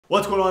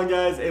What's going on,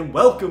 guys, and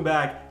welcome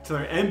back to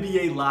our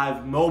NBA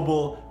Live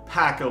mobile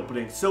pack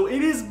opening. So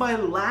it is my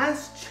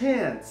last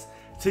chance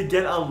to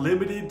get a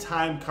limited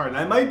time card. And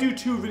I might do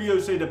 2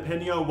 videos today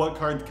depending on what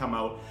cards come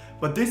out,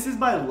 but this is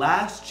my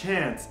last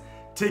chance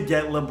to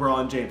get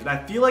LeBron James. And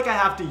I feel like I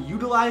have to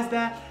utilize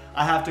that.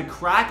 I have to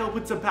crack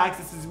open some packs.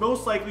 This is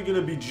most likely going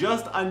to be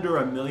just under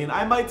 $1 million.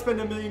 I might spend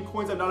 $1 million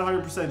coins, I'm not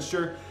 100%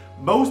 sure.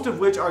 Most of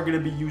which are going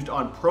to be used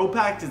on Pro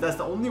Packs, because that's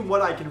the only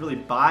one I can really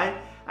buy.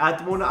 At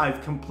the moment,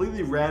 I've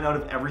completely ran out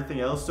of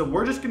everything else, so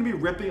we're just going to be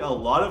ripping a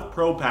lot of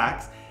Pro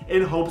Packs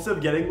in hopes of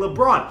getting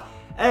LeBron.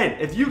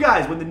 And if you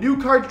guys, when the new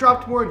cards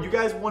drop tomorrow and you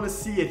guys want to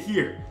see it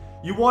here,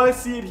 you want to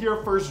see it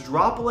here first,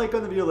 drop a like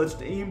on the video. Let's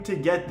aim to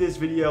get this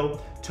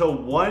video to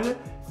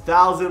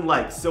 1,000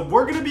 likes. So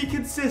we're going to be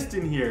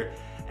consistent here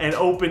and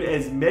open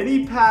as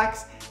many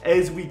packs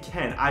as we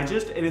can.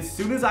 And as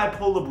soon as I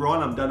pull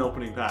LeBron, I'm done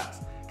opening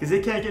packs, because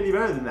it can't get any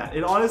better than that.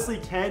 It honestly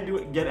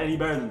can't get any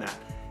better than that.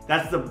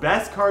 That's the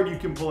best card you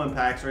can pull in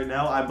packs right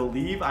now, I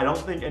believe. I don't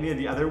think any of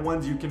the other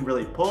ones you can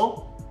really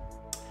pull.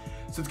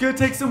 So it's going to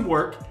take some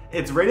work.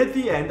 It's right at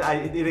the end.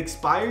 It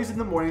expires in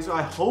the morning, so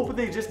I hope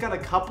they just got a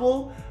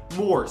couple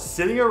more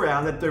sitting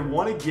around that they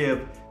want to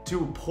give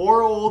to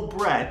poor old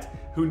Brett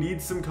who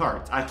needs some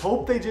cards. I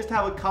hope they just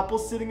have a couple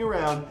sitting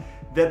around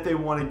that they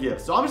want to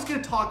give. So I'm just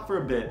going to talk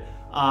for a bit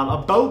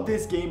about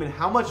this game and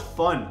how much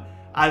fun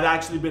I've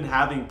actually been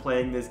having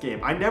playing this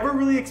game. I never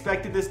really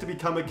expected this to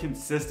become a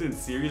consistent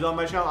series on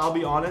my channel, I'll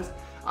be honest.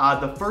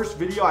 The first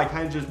video I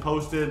kind of just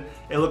posted,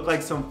 it looked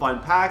like some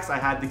fun packs. I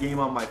had the game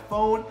on my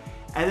phone,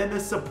 and then the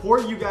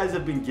support you guys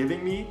have been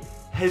giving me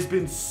has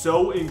been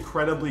so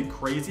incredibly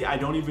crazy. I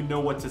don't even know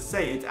what to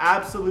say. It's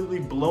absolutely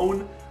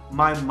blown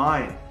my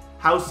mind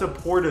how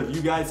supportive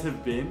you guys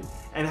have been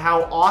and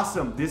how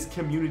awesome this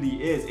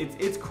community is.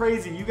 It's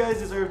crazy. You guys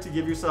deserve to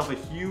give yourself a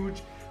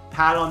huge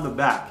pat on the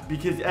back,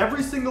 because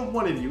every single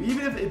one of you,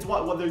 even if it's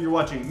whether you're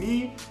watching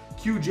me,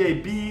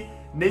 QJB,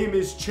 name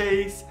is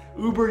Chase,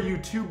 Uber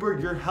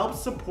YouTuber, you're help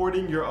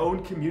supporting your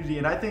own community.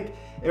 And I think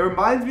it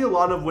reminds me a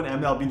lot of when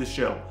MLB The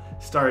Show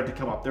started to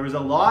come up. There was a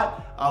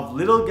lot of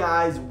little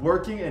guys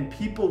working and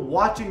people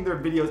watching their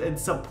videos and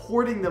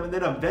supporting them, and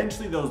then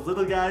eventually those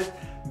little guys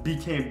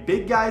became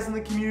big guys in the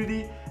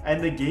community,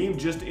 and the game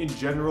just in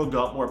general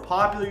got more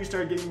popular. You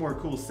started getting more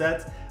cool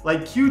sets.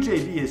 Like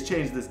QJB has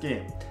changed this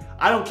game.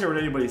 I don't care what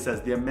anybody says.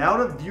 The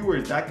amount of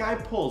viewers that guy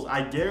pulls,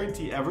 I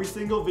guarantee every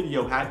single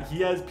video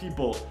he has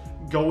people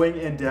going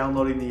and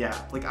downloading the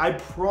app. Like, I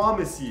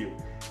promise you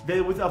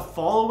that with a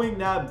following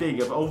that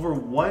big of over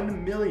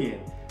 1 million,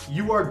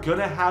 you are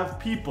gonna have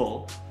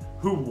people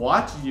who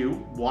watch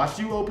you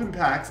open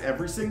packs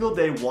every single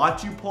day,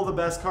 watch you pull the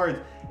best cards,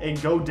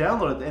 and go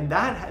download it.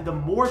 And the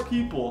more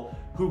people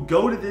who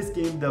go to this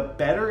game, the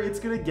better it's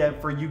gonna get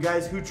for you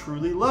guys who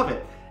truly love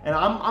it. And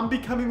I'm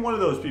becoming one of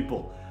those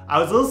people. I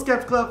was a little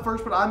skeptical at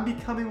first, but I'm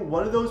becoming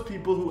one of those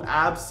people who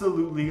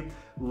absolutely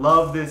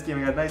love this game.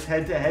 I got a nice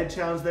head-to-head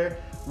challenge there.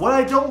 What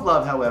I don't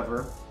love,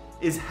 however,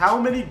 is how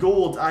many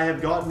golds I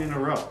have gotten in a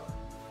row.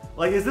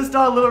 Like, is this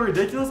not a little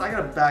ridiculous? I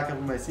gotta back up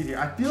in my seat here.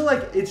 I feel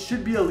like it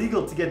should be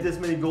illegal to get this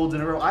many golds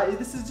in a row.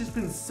 This has just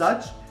been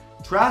such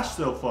trash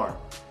so far.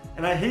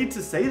 And I hate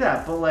to say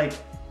that, but like,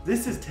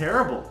 this is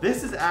terrible.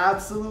 This is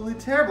absolutely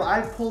terrible.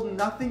 I've pulled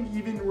nothing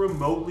even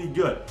remotely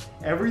good.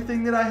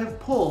 Everything that I have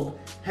pulled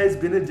has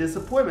been a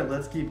disappointment.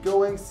 Let's keep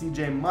going.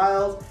 CJ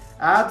Miles,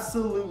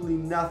 absolutely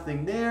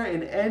nothing there.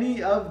 In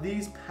any of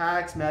these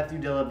packs, Matthew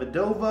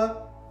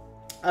Dellavedova,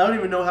 I don't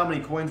even know how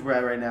many coins we're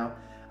at right now.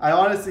 I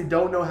honestly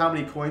don't know how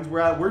many coins we're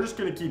at. We're just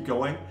gonna keep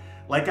going.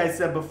 Like I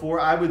said before,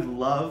 I would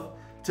love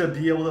to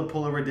be able to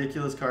pull a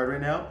ridiculous card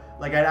right now.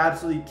 Like, I'd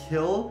absolutely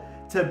kill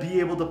to be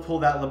able to pull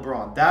that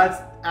LeBron.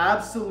 That's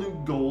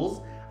absolute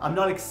goals. I'm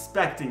not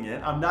expecting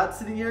it. I'm not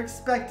sitting here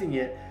expecting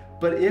it.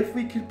 But if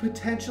we could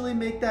potentially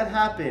make that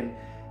happen,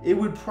 it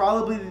would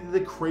probably be the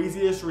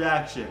craziest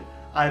reaction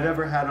I've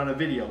ever had on a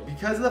video.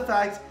 Because of the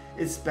fact,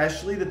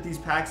 especially that these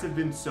packs have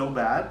been so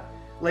bad.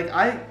 Like,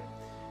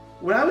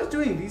 when I was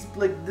doing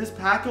this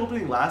pack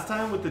opening last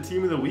time with the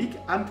team of the week,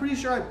 I'm pretty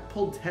sure I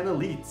pulled 10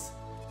 elites.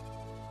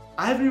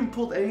 I haven't even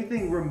pulled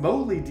anything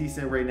remotely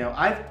decent right now.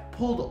 I've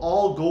pulled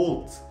all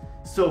golds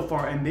so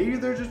far, and maybe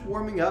they're just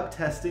warming up,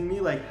 testing me,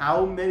 like,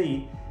 how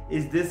many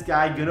is this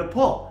guy gonna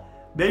pull?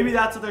 Maybe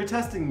that's what they're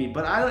testing me,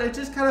 but it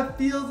just kind of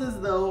feels as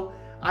though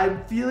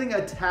I'm feeling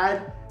a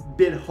tad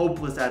bit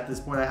hopeless at this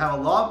point. I have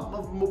a lot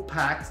of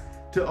packs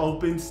to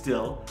open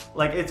still.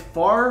 Like, it's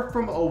far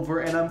from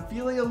over, and I'm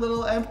feeling a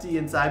little empty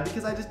inside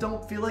because I just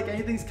don't feel like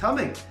anything's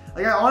coming.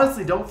 Like, I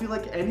honestly don't feel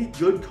like any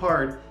good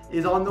card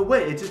is on the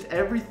way. It's just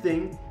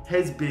everything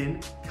has been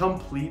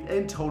complete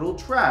and total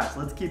trash.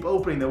 Let's keep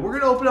opening though. We're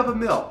gonna open up a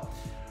mill.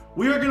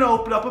 We are gonna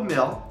open up a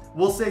mill.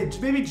 We'll say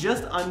maybe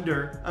just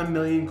under 1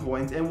 million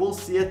coins, and we'll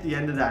see at the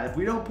end of that. If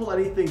we don't pull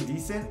anything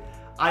decent,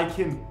 I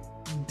can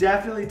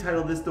definitely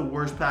title this the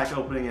worst pack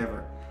opening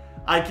ever.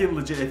 I can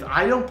legit, if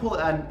I don't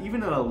pull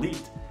even an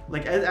elite,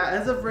 like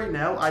as of right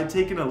now, I'd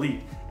take an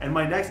elite, and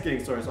my next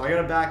getting started, so I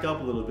gotta back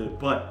up a little bit,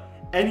 but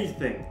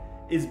anything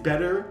is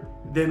better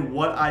than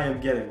what I am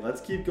getting.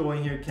 Let's keep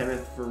going here.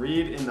 Kenneth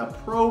Fareed in the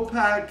Pro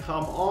Pack.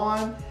 Come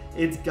on.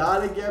 It's got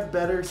to get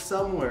better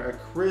somewhere. A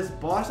Chris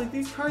Bosh. Like,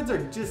 these cards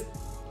are just...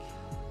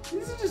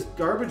 These are just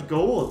garbage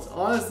golds.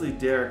 Honestly,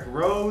 Derrick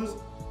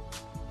Rose.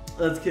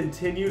 Let's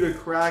continue to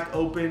crack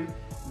open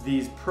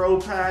these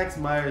Pro Packs.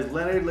 Myers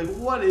Leonard. Like,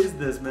 what is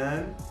this,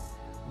 man?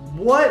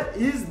 What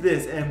is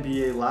this,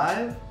 NBA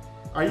Live?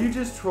 Are you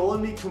just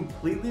trolling me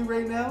completely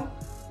right now?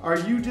 Are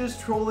you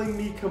just trolling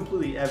me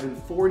completely? Evan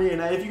Fournier.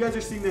 And if you guys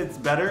are seeing that it's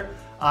better,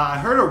 I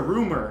heard a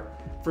rumor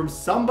from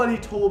somebody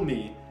told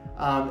me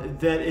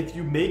that if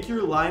you make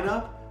your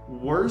lineup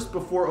worse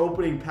before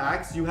opening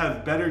packs, you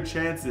have better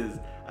chances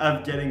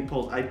of getting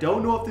pulled. I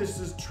don't know if this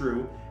is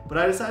true, but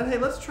I decided, hey,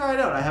 let's try it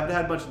out. I haven't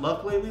had much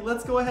luck lately.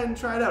 Let's go ahead and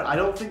try it out. I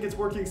don't think it's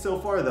working so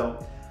far,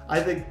 though. I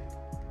think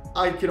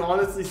I can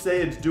honestly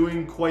say it's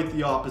doing quite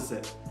the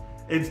opposite.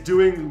 It's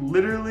doing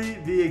literally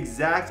the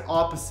exact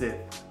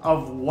opposite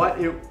of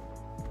what it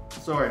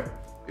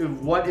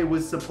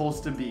was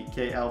supposed to be.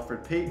 Okay,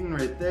 Alfred Payton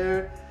right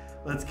there.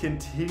 Let's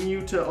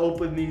continue to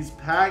open these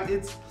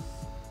packs.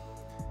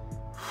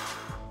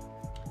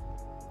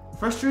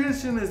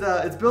 Frustration is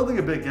it's building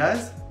a bit,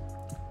 guys.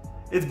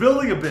 It's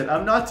building a bit.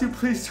 I'm not too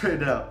pleased right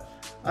now.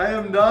 I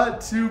am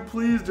not too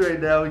pleased right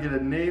now. We get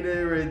a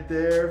Nene right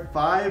there.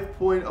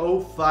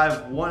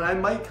 5.051. I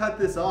might cut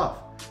this off.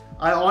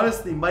 I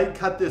honestly might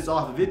cut this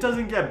off. If it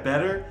doesn't get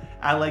better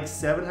at like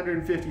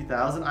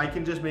 750,000, I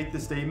can just make the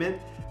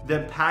statement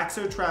that packs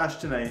are trash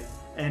tonight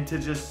and to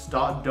just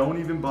stop, don't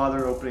even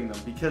bother opening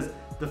them. Because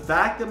the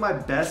fact that my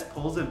best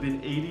pulls have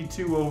been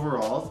 82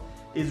 overalls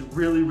is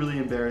really, really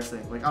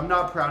embarrassing. Like, I'm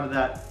not proud of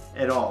that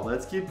at all.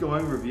 Let's keep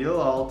going. Reveal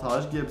all.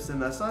 Taj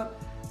Gibson.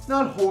 It's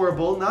not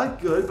horrible,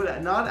 not good,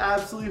 but not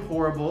absolutely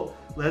horrible.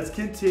 Let's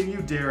continue.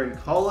 Darren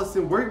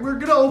Collison. We're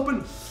gonna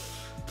open.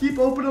 Keep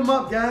opening them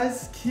up,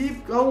 guys.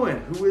 Keep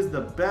going. Who is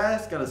the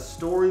best? Got a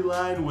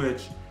storyline,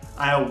 which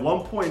I at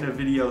one point in a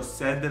video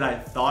said that I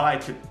thought I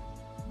could,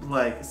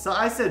 like, so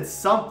I said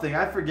something.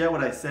 I forget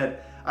what I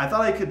said. I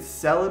thought I could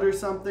sell it or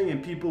something,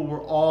 and people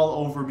were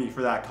all over me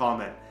for that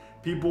comment.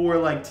 People were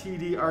like,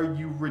 TD, are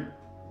you,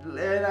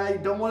 and I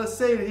don't want to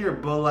say it here,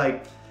 but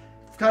like,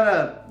 kind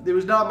of, it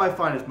was not my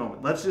finest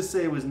moment. Let's just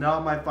say it was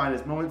not my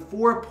finest moment.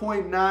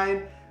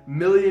 4.9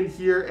 million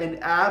here, and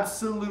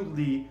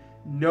absolutely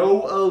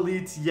no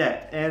elites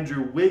yet.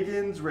 Andrew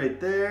Wiggins right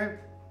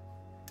there.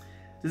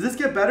 Does this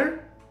get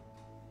better?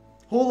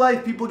 Whole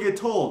life people get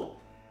told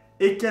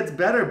it gets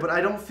better, but I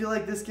don't feel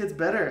like this gets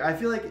better. I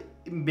feel like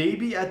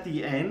maybe at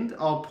the end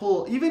I'll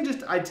pull, even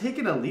just, I'd take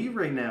an elite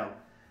right now.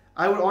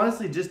 I would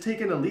honestly just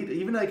take an elite,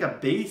 even like a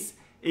base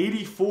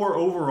 84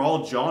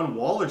 overall John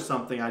Wall or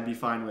something I'd be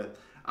fine with.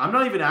 I'm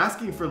not even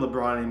asking for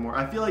LeBron anymore.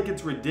 I feel like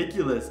it's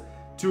ridiculous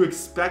to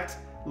expect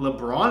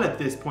LeBron at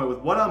this point. With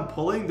what I'm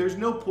pulling, there's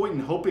no point in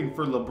hoping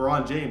for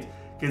LeBron James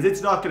because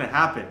it's not going to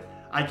happen.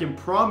 I can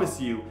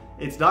promise you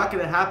it's not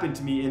going to happen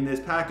to me in this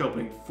pack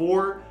opening.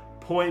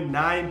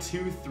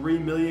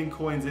 4.923 million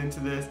coins into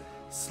this.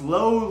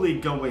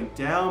 Slowly going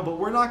down, but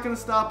we're not going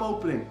to stop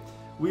opening.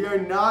 We are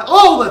not.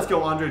 Oh, let's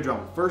go. Andre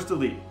Drummond. First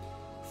elite.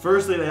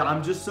 First elite.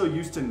 I'm just so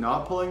used to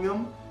not pulling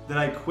them that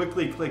I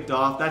quickly clicked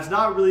off. That's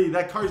not really,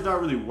 that card's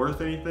not really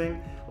worth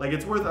anything. Like,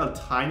 it's worth a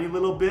tiny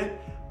little bit,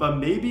 but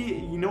maybe,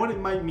 you know what it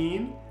might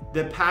mean?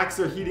 That packs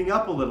are heating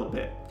up a little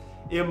bit.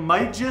 It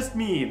might just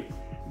mean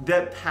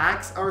that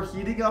packs are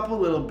heating up a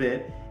little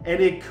bit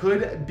and it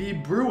could be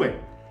brewing.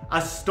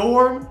 A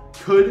storm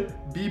could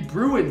be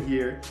brewing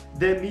here.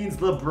 That means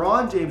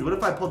LeBron James. What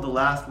if I pulled the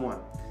last one?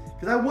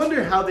 Because I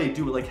wonder how they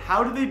do it. Like,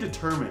 how do they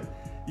determine?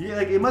 Yeah,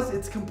 like,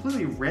 it's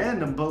completely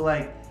random, but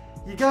like,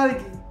 you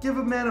gotta give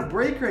a man a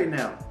break right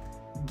now.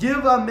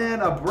 Give a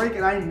man a break,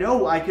 and I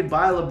know I could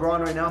buy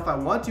LeBron right now if I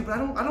want to, but I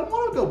don't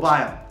want to go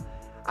buy him.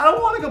 I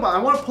don't want to go buy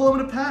him. I want to pull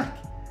him in a pack.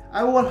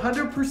 I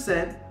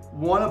 100%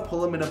 want to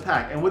pull him in a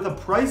pack, and with a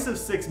price of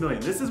 6 million,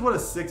 this is what a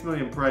 6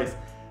 million price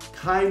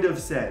kind of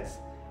says.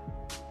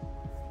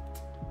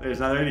 There's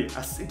another idea.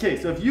 Okay,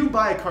 so if you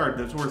buy a card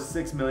that's worth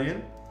 6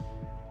 million,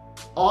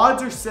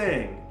 odds are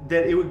saying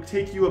that it would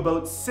take you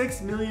about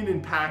 6 million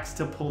in packs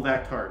to pull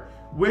that card,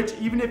 which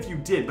even if you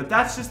did, but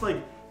that's just like,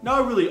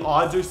 not really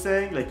odds are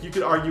saying, like, you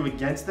could argue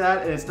against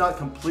that and it's not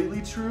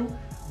completely true,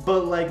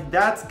 but like,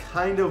 that's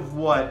kind of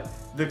what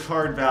the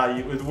card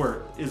value is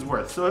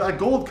worth. So a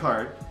gold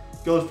card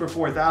goes for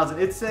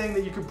 4,000. It's saying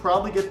that you could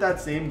probably get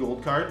that same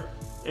gold card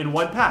in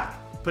one pack,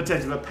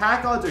 potentially, but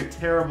pack odds are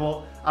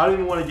terrible. I don't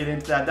even want to get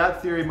into that.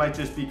 That theory might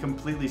just be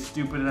completely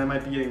stupid and I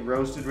might be getting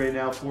roasted right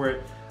now for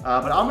it.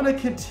 But I'm going to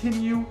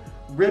continue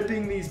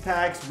ripping these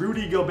packs.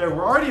 Rudy Gobert.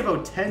 We're already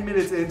about 10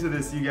 minutes into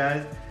this, you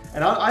guys.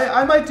 And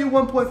I might do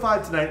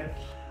 1.5 tonight.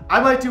 I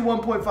might do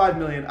 1.5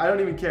 million. I don't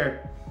even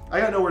care.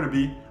 I got nowhere to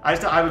be. I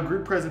have a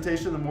group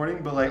presentation in the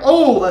morning, but like,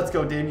 oh, let's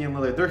go, Damian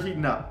Lillard. They're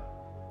heating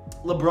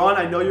up. LeBron,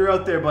 I know you're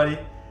out there, buddy.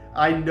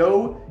 I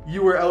know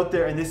you are out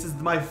there, and this is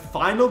my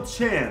final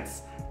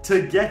chance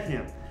to get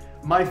him.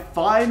 My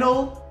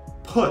final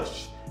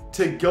push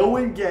to go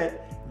and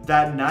get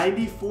that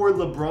 94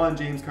 LeBron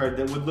James card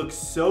that would look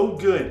so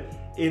good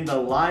in the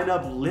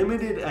lineup,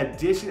 limited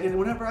edition. And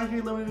whenever I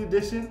hear limited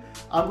edition,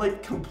 I'm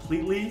like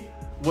completely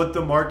what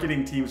the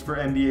marketing teams for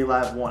NBA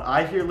Live want.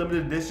 I hear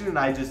limited edition and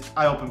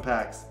I open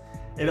packs.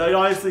 It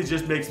honestly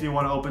just makes me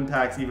want to open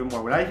packs even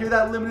more. When I hear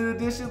that limited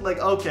edition, like,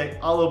 okay,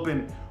 I'll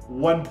open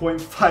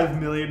 1.5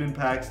 million in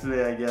packs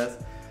today, I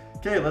guess.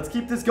 Okay, let's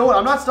keep this going.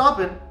 I'm not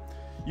stopping.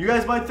 You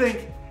guys might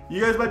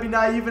be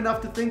naive enough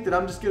to think that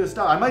I'm just going to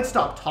stop. I might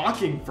stop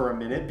talking for a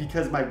minute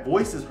because my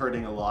voice is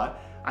hurting a lot.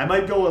 I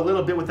might go a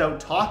little bit without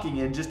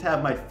talking and just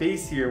have my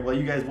face here while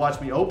you guys watch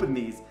me open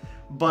these.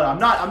 But I'm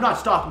not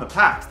stopping the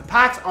packs. The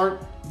packs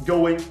aren't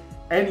going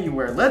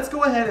anywhere. Let's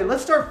go ahead and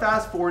let's start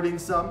fast forwarding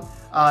some.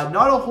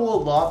 Not a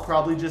whole lot,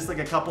 probably just like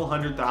a couple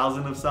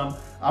 100,000 of some.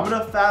 I'm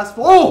gonna fast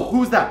forward. Oh,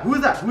 who's that?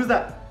 Who's that? Who's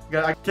that?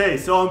 Okay,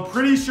 so I'm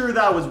pretty sure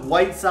that was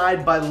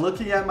Whiteside. By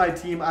looking at my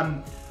team,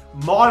 I'm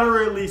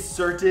moderately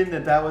certain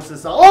that that was a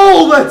song.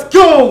 Oh, let's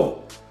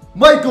go!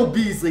 Michael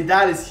Beasley,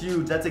 that is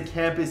huge. That's a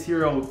campus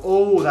hero.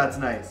 Oh, that's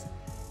nice.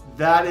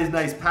 That is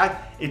nice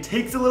pack. It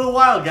takes a little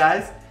while,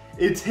 guys.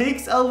 It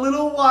takes a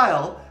little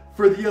while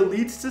for the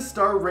elites to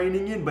start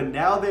raining in, but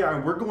now they are.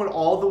 We're going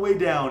all the way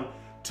down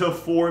to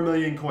 4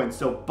 million coins.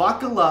 So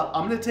buckle up.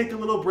 I'm going to take a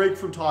little break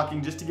from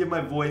talking just to give my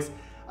voice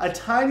a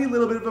tiny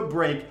little bit of a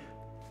break.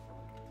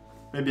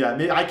 Maybe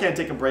I can't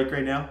take a break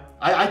right now.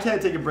 I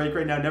can't take a break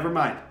right now. Never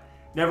mind.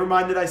 Never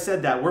mind that I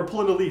said that. We're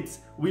pulling elites.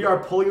 We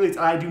are pulling elites.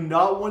 I do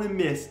not want to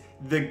miss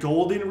the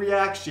golden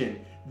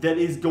reaction that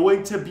is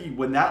going to be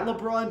when that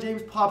LeBron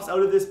James pops out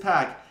of this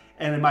pack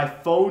and my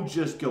phone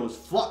just goes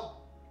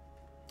flop.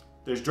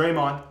 There's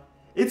Draymond.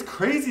 It's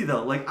crazy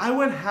though. Like, I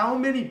went how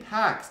many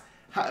packs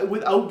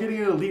without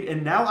getting an elite,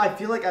 and now I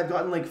feel like I've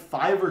gotten like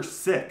 5 or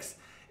 6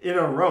 in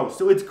a row.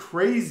 So it's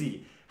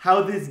crazy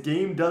how this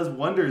game does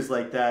wonders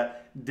like that.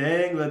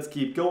 Dang, let's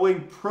keep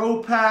going.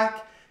 Pro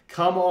pack,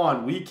 come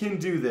on, we can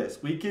do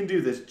this. We can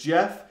do this.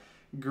 Jeff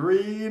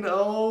Green,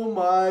 oh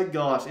my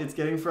gosh, it's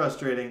getting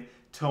frustrating.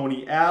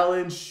 Tony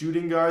Allen,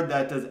 shooting guard,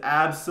 that does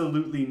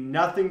absolutely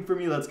nothing for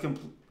me. Let's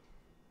complete.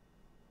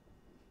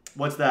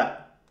 What's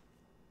that?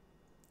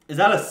 Is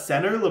that a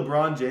center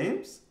LeBron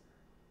James?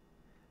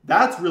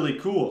 That's really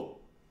cool.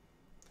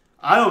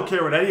 I don't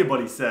care what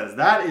anybody says.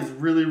 That is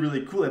really,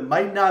 really cool. It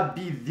might not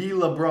be the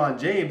LeBron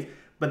James,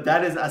 but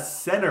that is a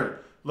center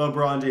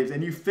LeBron James.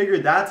 And you figure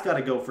that's got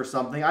to go for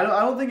something. I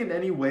don't think in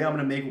any way I'm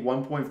going to make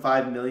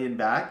 1.5 million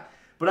back,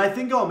 but I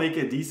think I'll make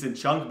a decent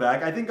chunk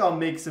back. I think I'll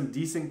make some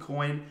decent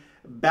coin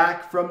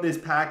back from this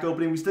pack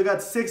opening. We still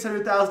got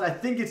 600,000. I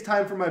think it's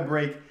time for my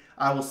break.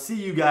 I will see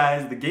you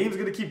guys. The game's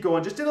going to keep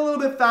going just in a little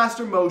bit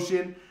faster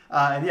motion.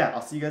 And yeah,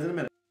 I'll see you guys in a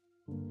minute.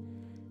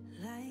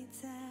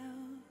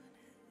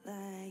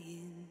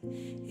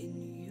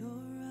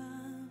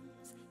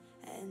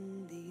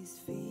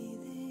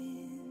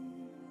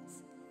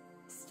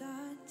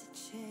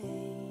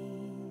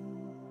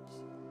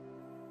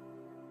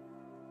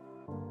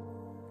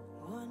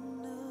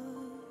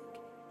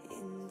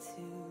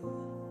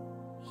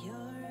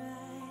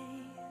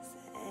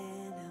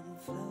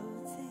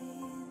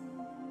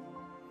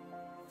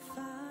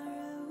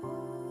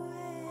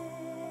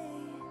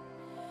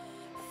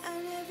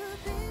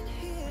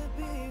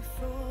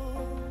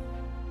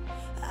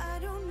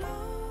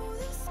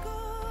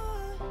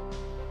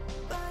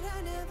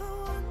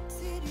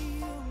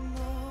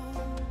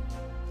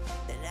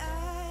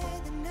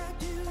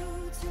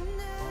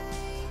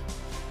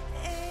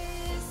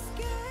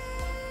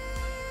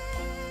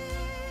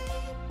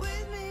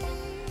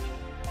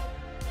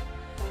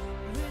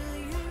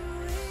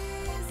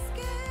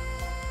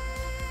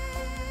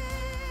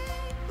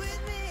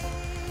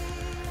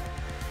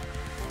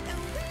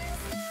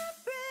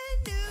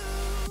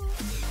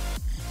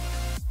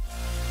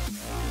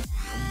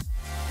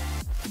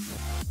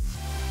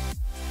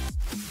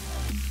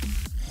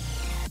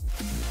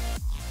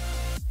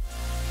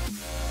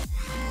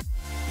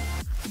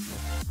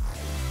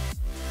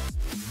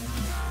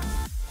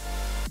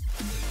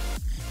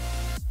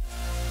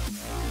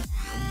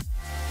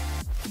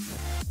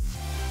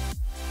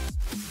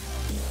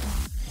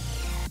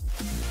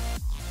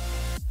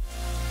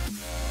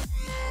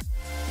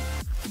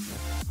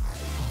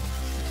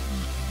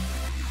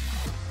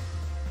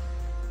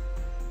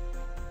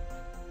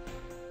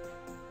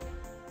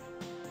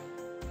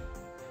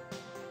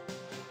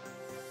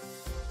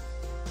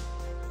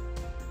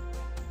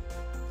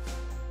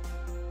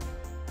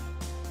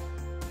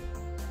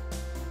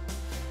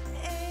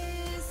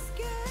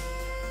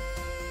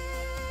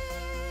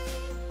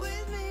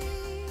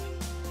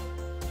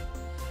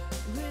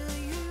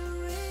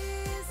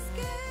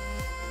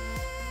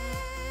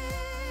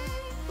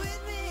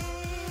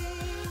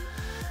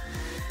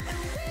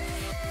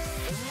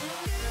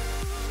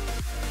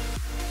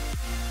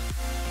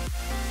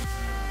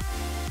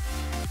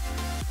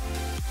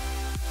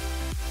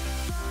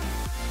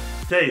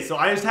 Okay, so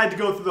I just had to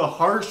go through the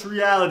harsh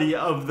reality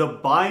of the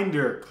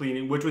binder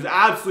cleaning, which was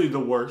absolutely the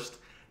worst.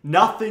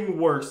 Nothing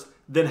worse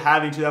than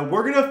having to that.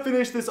 We're going to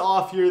finish this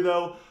off here,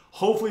 though.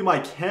 Hopefully my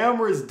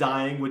camera is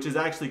dying, which is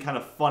actually kind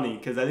of funny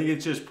because I think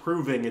it's just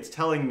proving, it's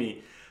telling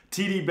me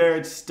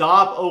TDBarrett,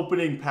 stop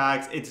opening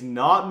packs. It's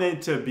not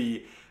meant to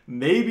be.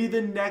 Maybe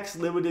the next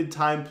limited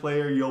time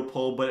player you'll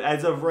pull, but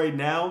as of right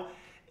now,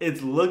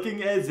 it's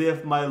looking as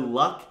if my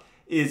luck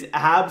is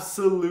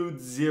absolute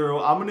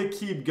zero. I'm going to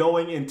keep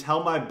going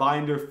until my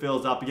binder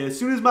fills up again. As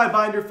soon as my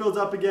binder fills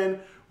up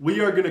again, we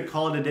are going to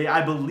call it a day.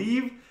 I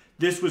believe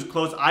this was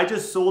close. I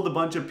just sold a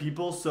bunch of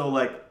people, so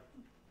like,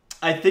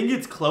 I think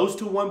it's close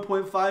to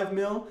 1.5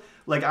 mil.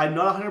 Like, I'm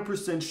not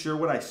 100% sure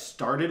what I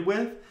started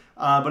with,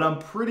 but I'm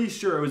pretty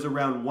sure it was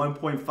around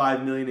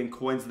 1.5 million in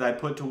coins that I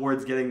put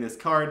towards getting this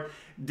card.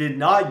 Did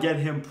not get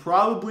him,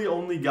 probably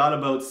only got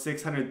about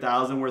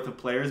 600,000 worth of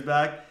players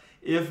back.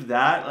 If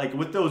that, like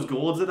with those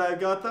golds that I've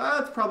got,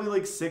 that's probably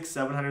like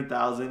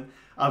 600,000-700,000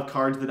 of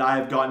cards that I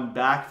have gotten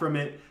back from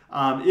it.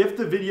 If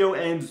the video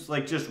ends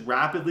like just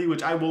rapidly,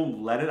 which I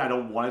won't let it, I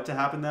don't want it to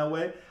happen that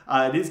way.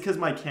 It is because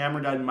my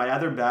camera died and my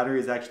other battery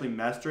is actually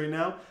messed right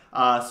now.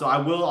 So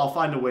I'll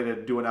find a way to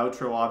do an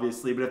outro,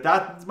 obviously. But if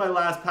that's my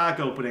last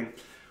pack opening,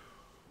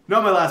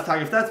 not my last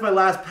pack, if that's my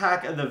last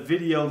pack of the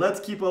video,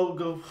 let's keep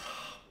go.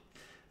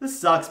 This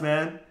sucks,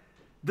 man.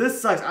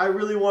 This sucks. I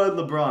really wanted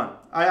LeBron.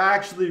 I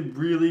actually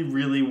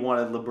really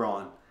wanted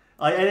LeBron.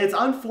 And it's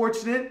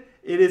unfortunate.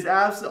 It is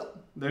absolutely...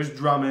 There's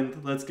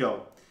Drummond. Let's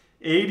go.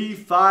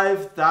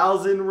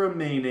 85,000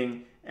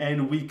 remaining,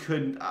 and we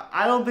couldn't...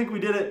 I don't think we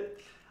did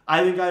it.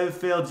 I think I have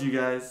failed you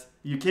guys.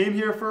 You came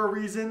here for a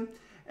reason,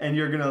 and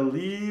you're going to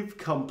leave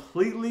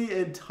completely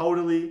and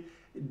totally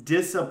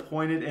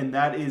disappointed, and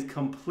that is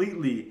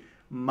completely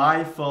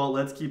my fault.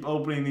 Let's keep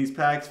opening these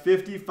packs.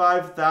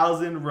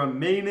 55,000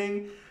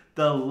 remaining.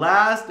 The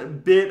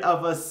last bit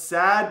of a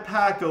sad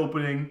pack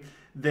opening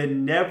that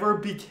never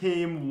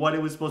became what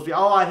it was supposed to be.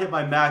 Oh, I hit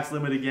my max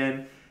limit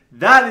again.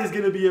 That is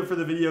going to be it for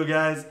the video,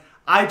 guys.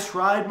 I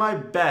tried my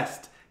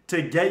best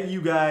to get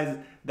you guys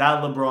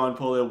that LeBron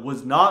pull. It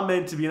was not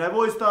meant to be. And I've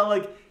always thought,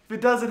 like,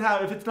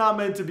 if it's not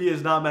meant to be,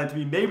 it's not meant to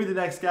be. Maybe the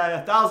next guy,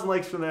 1,000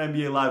 likes for the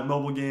NBA Live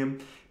mobile game.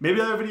 Maybe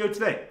another video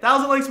today.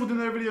 1,000 likes, we'll do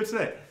another video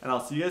today. And I'll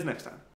see you guys next time.